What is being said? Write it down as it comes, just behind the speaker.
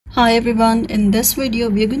Hi everyone, in this video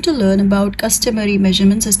we are going to learn about customary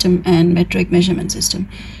measurement system and metric measurement system.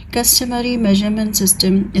 Customary measurement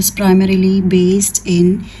system is primarily based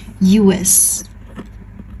in US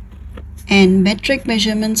and metric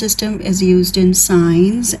measurement system is used in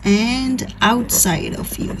science and outside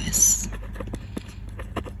of US.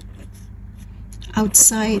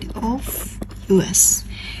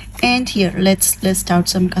 And here let's list out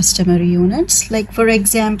some customary units. Like for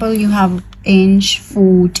example, you have inch,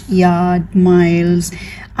 foot, yard, miles,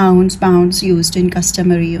 ounce, pounds used in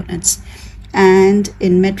customary units. And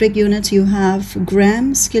in metric units you have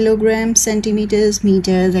grams, kilograms, centimeters,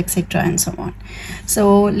 meters, etc. and so on.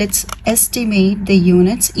 So let's estimate the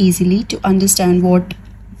units easily to understand what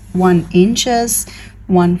 1 inch is,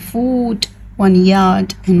 1 foot, 1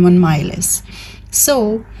 yard and 1 mile is.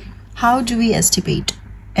 So how do we estimate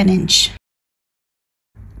an inch?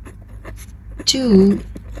 To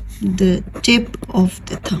the tip of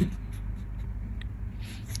the thumb.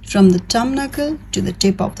 From the thumb knuckle to the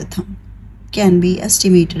tip of the thumb can be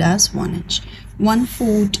estimated as 1 inch. 1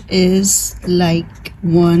 foot is like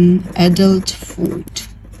 1 adult foot.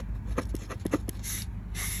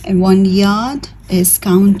 And 1 yard is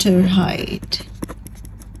counter height.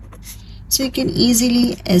 So you can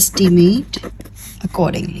easily estimate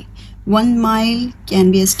accordingly. 1 mile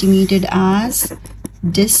can be estimated as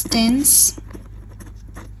distance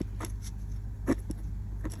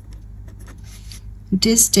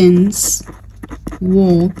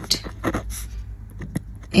walked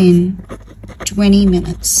in 20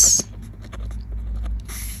 minutes.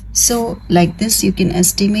 So like this you can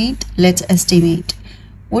estimate. Let's estimate.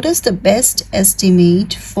 What is the best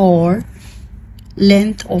estimate for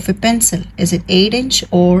length of a pencil? Is it 8 inch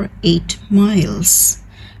or 8 miles?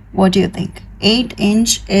 What do you think? 8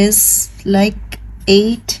 inch is like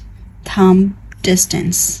 8 thumb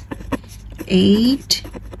distance. 8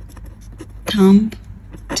 thumb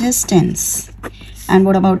distance. And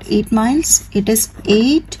what about 8 miles? It is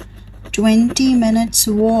 20 minutes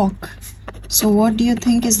walk. So what do you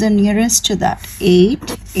think is the nearest to that?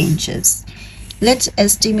 8 inches. Let's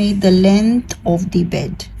estimate the length of the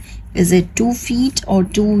bed. Is it 2 feet or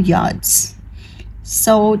 2 yards?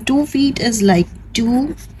 So 2 feet is like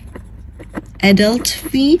 2 adult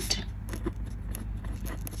feet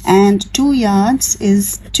and 2 yards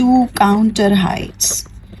is 2 counter heights.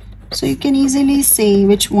 So you can easily say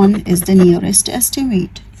which one is the nearest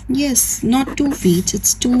estimate. Yes, not 2 feet,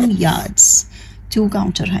 it's 2 yards, 2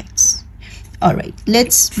 counter heights. Alright,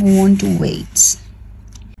 let's move on to weights.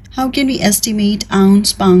 How can we estimate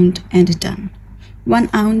ounce, pound and a ton? 1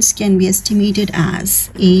 ounce can be estimated as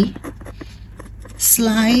a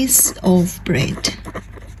slice of bread.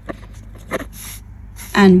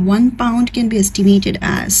 And 1 pound can be estimated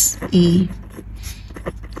as a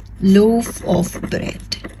loaf of bread.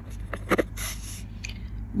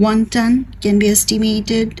 1 ton can be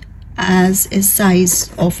estimated as a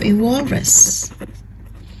size of a walrus.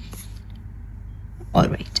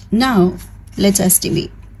 Alright, now let's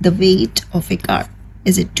estimate the weight of a car.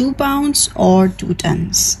 Is it 2 pounds or 2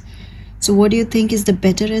 tons? So what do you think is the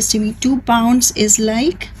better estimate? 2 pounds is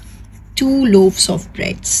like 2 loaves of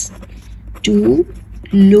breads. 2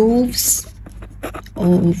 loaves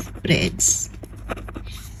of breads.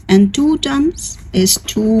 And 2 tons is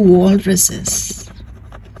 2 walruses.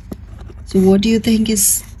 So what do you think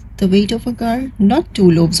is the weight of a car? Not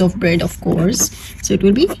 2 loaves of bread, of course. So it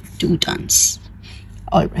will be 2 tons.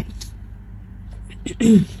 Alright.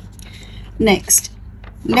 Next,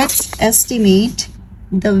 let's estimate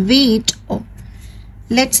the weight of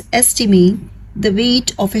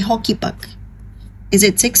a hockey puck. Is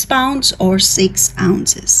it 6 pounds or 6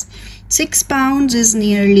 ounces? 6 pounds is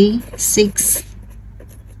nearly 6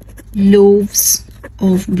 loaves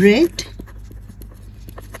of bread.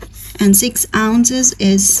 And 6 ounces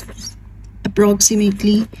is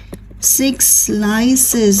approximately 6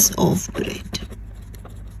 slices of bread.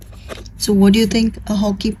 So what do you think a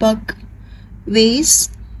hockey puck weighs?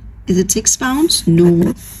 Is it 6 pounds?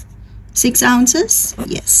 No. 6 ounces?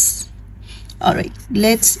 Yes. Alright,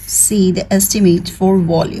 let's see the estimate for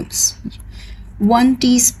volumes. 1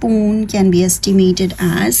 teaspoon can be estimated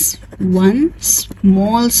as 1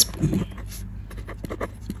 small spoon.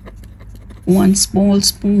 1 small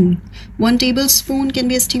spoon. 1 tablespoon can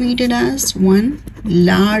be estimated as 1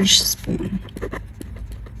 large spoon.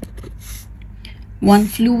 1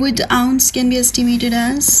 fluid ounce can be estimated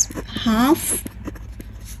as half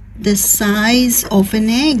the size of an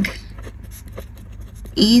egg.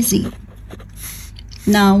 Easy.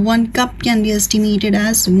 Now 1 cup can be estimated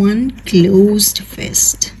as 1 closed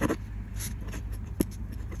fist.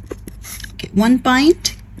 Okay, 1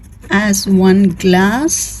 pint as 1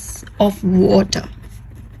 glass of water.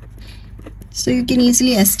 So you can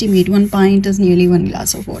easily estimate 1 pint is nearly 1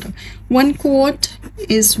 glass of water. 1 quart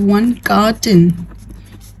is 1 carton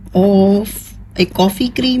of a coffee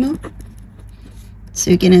creamer.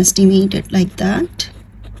 So you can estimate it like that.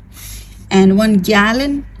 And 1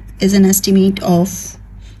 gallon is an estimate of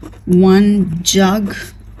 1 jug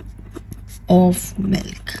of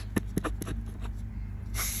milk.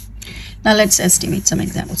 Now let's estimate some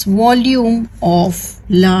examples. Volume of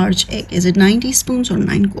large egg. Is it 9 teaspoons or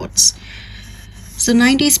 9 quarts? So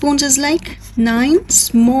 9 teaspoons is like 9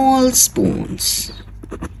 small spoons.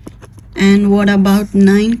 And what about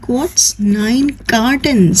 9 quarts? 9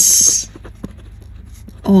 cartons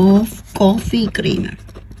of coffee creamer.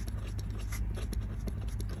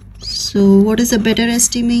 So what is a better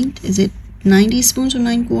estimate? Is it 9 teaspoons or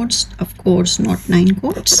 9 quarts? Of course not 9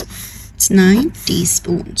 quarts. It's 9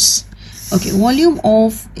 teaspoons. Okay, volume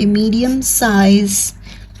of a medium size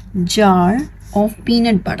jar of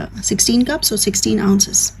peanut butter. 16 cups or 16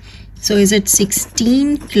 ounces. So is it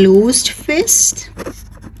 16 closed fist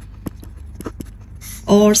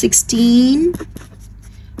or 16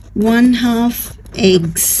 1/2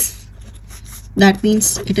 eggs? That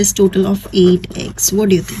means it is total of 8 eggs. What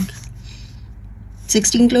do you think?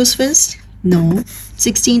 16 closed fist? No.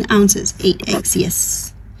 16 ounces, 8 eggs.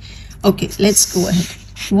 Yes. Okay, let's go ahead.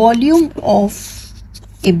 Volume of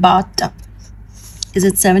a bathtub. Is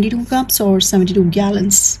it 72 cups or 72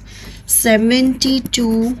 gallons?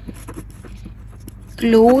 72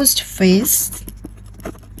 closed fist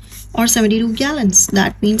or 72 gallons.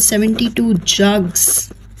 That means 72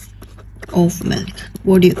 jugs of milk.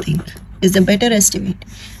 What do you think is the better estimate?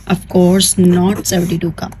 Of course not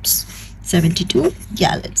 72 cups. 72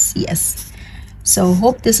 gallons. Yes. So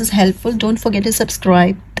hope this is helpful. Don't forget to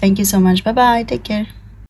subscribe. Thank you so much. Bye bye. Take care.